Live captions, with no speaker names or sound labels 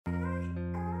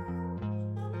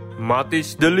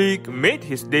Matthijs De Ligt made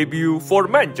his debut for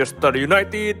Manchester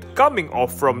United coming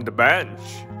off from the bench.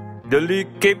 De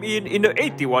Ligt came in the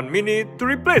 81st minute to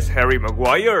replace Harry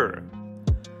Maguire.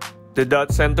 The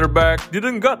Dutch centre-back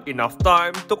didn't get enough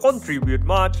time to contribute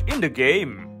much in the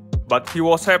game, but he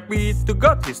was happy to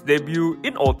get his debut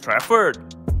in Old Trafford.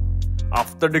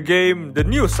 After the game, the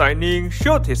new signing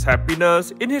showed his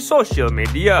happiness in his social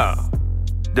media.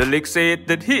 De Ligt said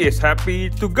that he is happy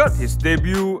to get his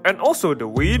debut and also the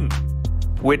win.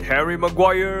 With Harry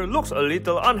Maguire looks a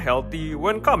little unhealthy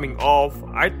when coming off,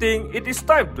 I think it is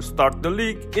time to start De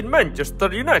Ligt in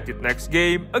Manchester United next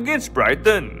game against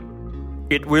Brighton.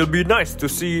 It will be nice to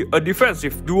see a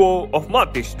defensive duo of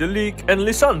Matthijs De Ligt and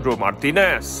Lisandro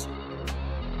Martinez.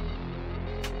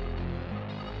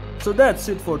 So that's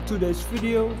it for today's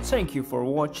video. Thank you for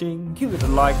watching. Give it a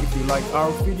like if you like our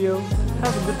video.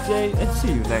 Have a good day and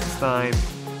see you next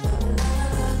time.